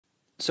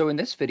So in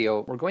this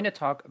video, we're going to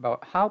talk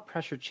about how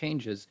pressure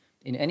changes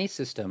in any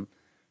system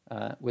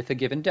with a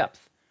given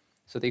depth.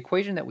 So the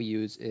equation that we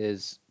use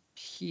is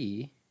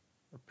P,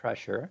 or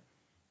pressure,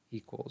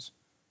 equals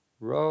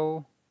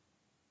rho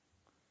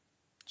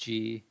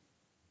g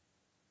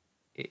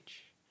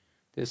h.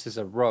 This is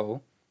a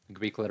rho, the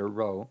Greek letter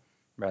rho,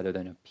 rather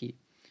than a P.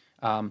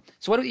 So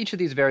what do each of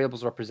these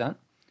variables represent?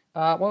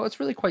 Well, it's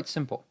really quite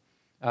simple.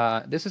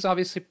 This is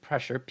obviously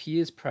pressure. P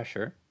is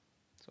pressure.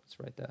 So let's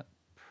write that.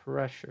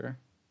 Pressure.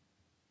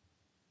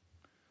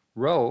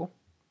 Rho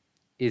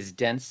is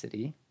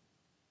density.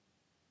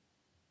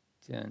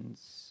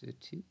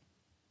 Density.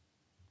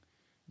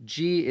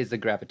 G is the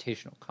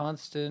gravitational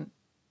constant.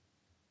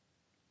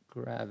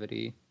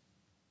 Gravity,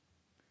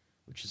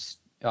 which is,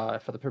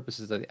 for the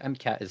purposes of the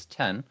MCAT, is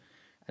 10.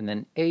 And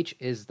then H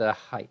is the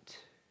height.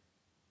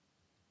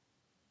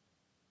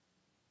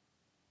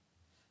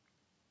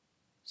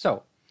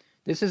 So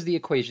this is the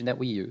equation that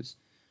we use.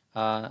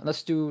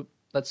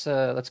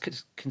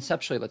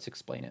 Conceptually, let's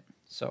explain it.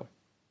 So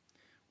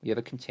we have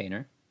a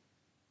container.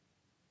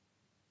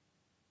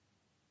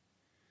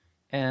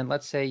 And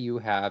let's say you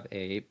have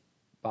a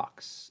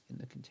box in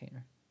the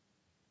container.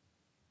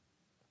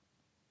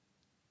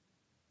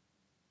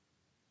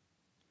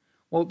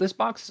 Well, this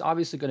box is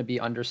obviously going to be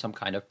under some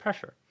kind of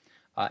pressure.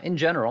 In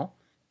general,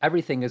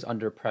 everything is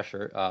under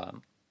pressure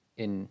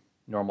in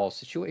normal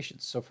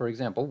situations. So for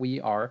example, we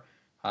are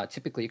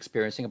typically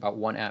experiencing about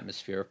 1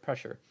 atmosphere of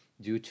pressure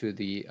due to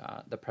the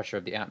pressure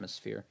of the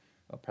atmosphere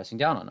pressing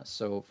down on us.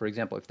 So for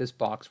example, if this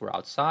box were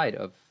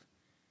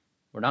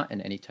we're not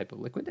in any type of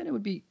liquid, then it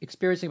would be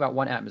experiencing about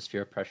 1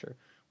 atmosphere of pressure,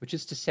 which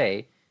is to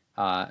say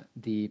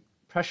the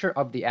pressure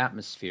of the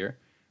atmosphere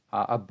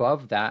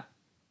above that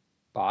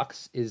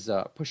box is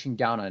pushing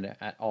down on it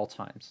at all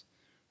times,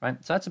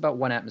 right? So that's about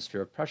 1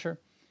 atmosphere of pressure.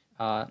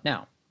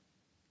 Now,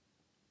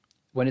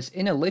 when it's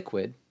in a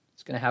liquid,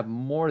 it's going to have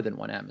more than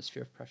 1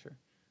 atmosphere of pressure.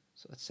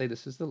 So let's say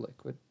this is the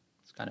liquid.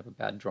 It's kind of a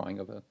bad drawing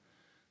of a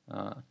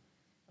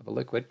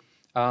liquid.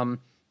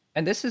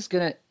 And this is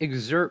going to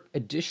exert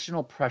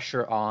additional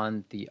pressure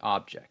on the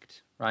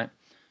object, right?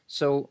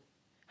 So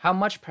how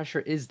much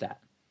pressure is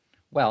that?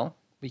 Well,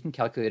 we can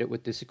calculate it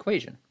with this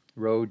equation,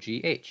 rho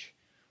GH.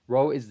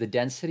 Rho is the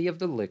density of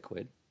the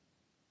liquid.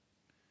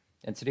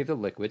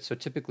 So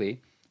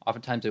typically,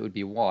 oftentimes it would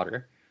be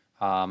water.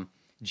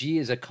 G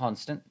is a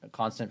constant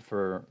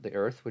for the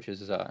Earth, which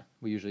is,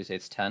 we usually say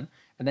it's 10.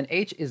 And then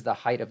H is the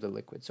height of the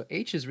liquid. So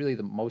H is really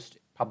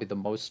probably the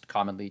most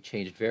commonly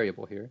changed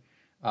variable here,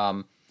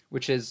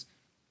 which is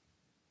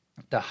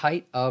the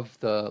height of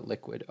the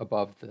liquid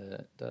above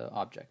the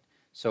object.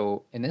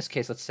 So in this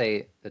case, let's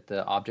say that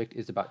the object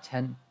is about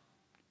 10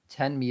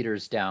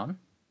 meters down.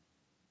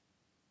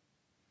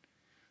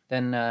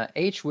 Then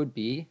H would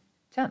be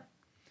 10.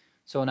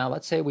 So now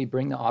let's say we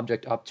bring the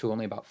object up to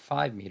only about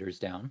 5 meters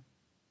down.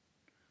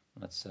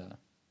 Let's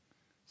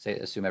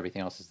assume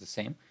everything else is the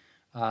same.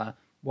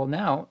 Well,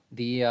 now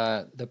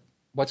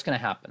what's going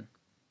to happen?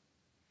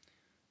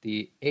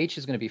 The H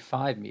is going to be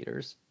 5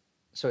 meters.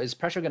 So is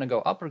pressure going to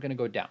go up or going to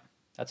go down?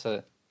 That's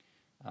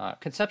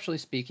conceptually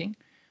speaking.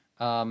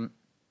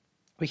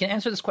 We can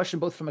answer this question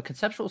both from a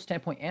conceptual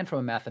standpoint and from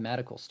a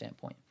mathematical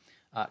standpoint.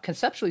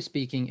 Conceptually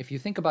speaking, if you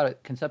think about it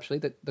conceptually,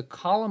 the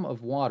column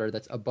of water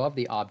that's above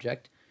the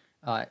object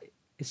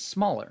is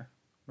smaller,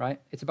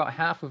 right? It's about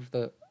half of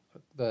the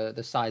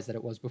size that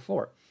it was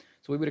before.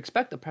 So we would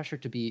expect the pressure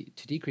to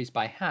decrease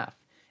by half.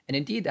 And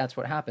indeed, that's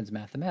what happens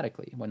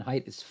mathematically. When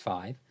height is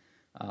 5,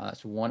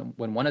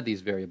 when one of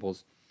these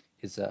variables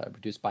is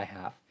reduced by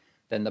half,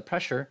 then the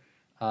pressure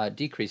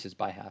decreases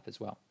by half as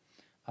well.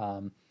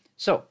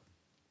 So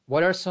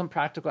what are some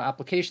practical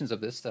applications of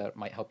this that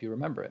might help you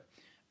remember it?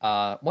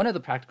 One of the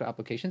practical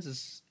applications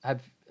is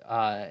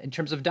in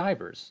terms of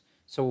divers.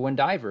 So when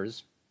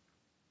divers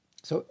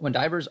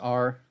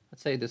are,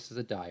 let's say this is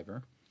a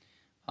diver,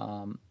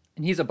 and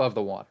he's above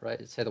the water, right?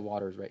 Let's say the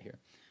water is right here.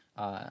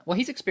 Well,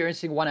 he's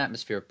experiencing 1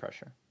 atmosphere of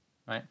pressure,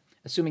 right?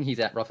 Assuming he's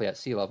roughly at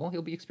sea level,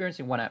 he'll be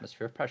experiencing 1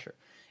 atmosphere of pressure.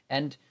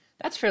 And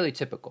that's fairly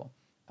typical.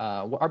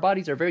 Our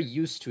bodies are very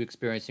used to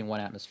experiencing 1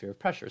 atmosphere of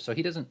pressure, so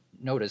he doesn't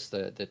notice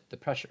the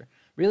pressure.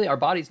 Really, our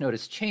bodies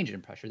notice change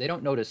in pressure. They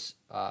don't notice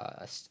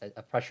a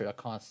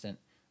constant,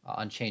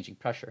 unchanging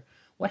pressure.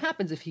 What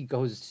happens if he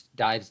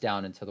dives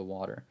down into the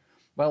water?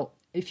 Well,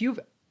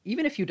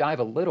 even if you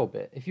dive a little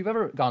bit, if you've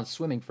ever gone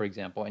swimming, for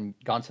example, and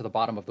gone to the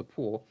bottom of the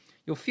pool,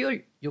 you'll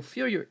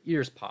feel your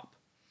ears pop.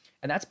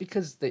 And that's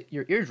because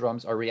your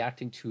eardrums are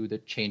reacting to the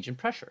change in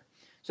pressure.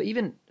 So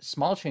even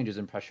small changes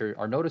in pressure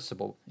are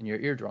noticeable in your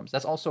eardrums.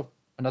 That's also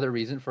another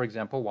reason, for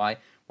example, why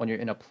when you're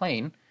in a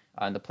plane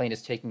and the plane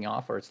is taking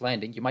off or it's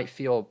landing, you might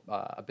feel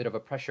a bit of a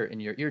pressure in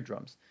your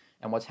eardrums.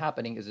 And what's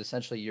happening is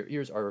essentially your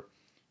ears are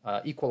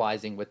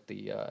equalizing with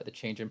the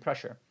change in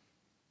pressure.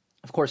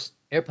 Of course,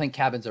 airplane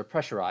cabins are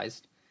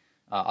pressurized.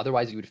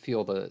 Otherwise, you would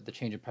feel the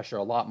change in pressure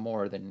a lot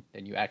more than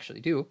you actually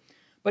do.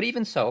 But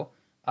even so,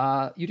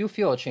 you do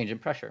feel a change in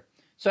pressure.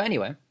 So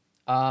anyway,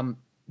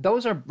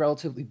 those are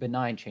relatively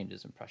benign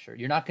changes in pressure.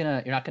 You're not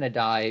gonna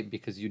die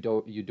because you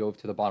dove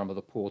to the bottom of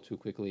the pool too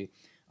quickly.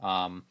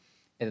 And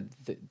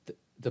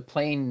the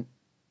plane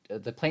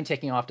the plane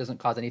taking off doesn't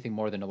cause anything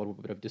more than a little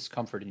bit of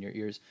discomfort in your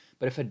ears.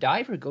 But if a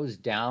diver goes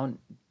down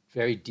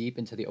very deep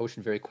into the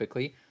ocean very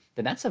quickly,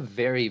 then that's a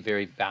very,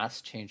 very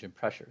vast change in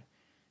pressure.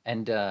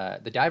 And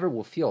the diver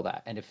will feel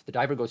that. And if the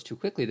diver goes too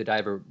quickly, the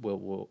diver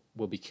will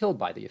be killed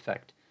by the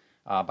effect,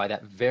 by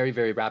that very,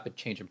 very rapid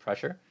change in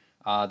pressure.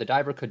 The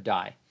diver could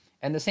die.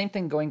 And the same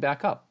thing going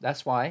back up.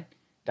 That's why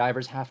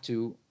divers have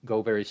to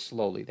go very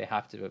slowly. They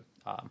have to,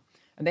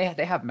 and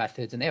they have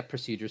methods and they have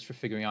procedures for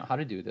figuring out how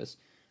to do this.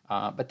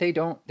 But they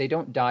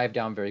don't dive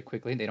down very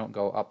quickly. They don't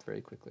go up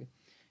very quickly.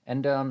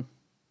 And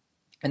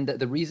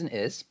the reason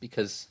is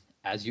because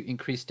as you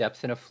increase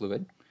depth in a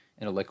fluid,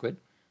 in a liquid,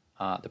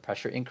 the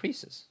pressure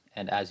increases.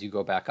 And as you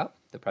go back up,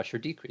 the pressure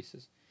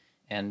decreases.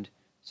 And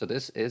so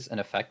this is an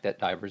effect that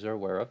divers are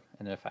aware of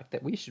and an effect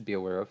that we should be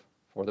aware of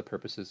for the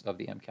purposes of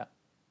the MCAT.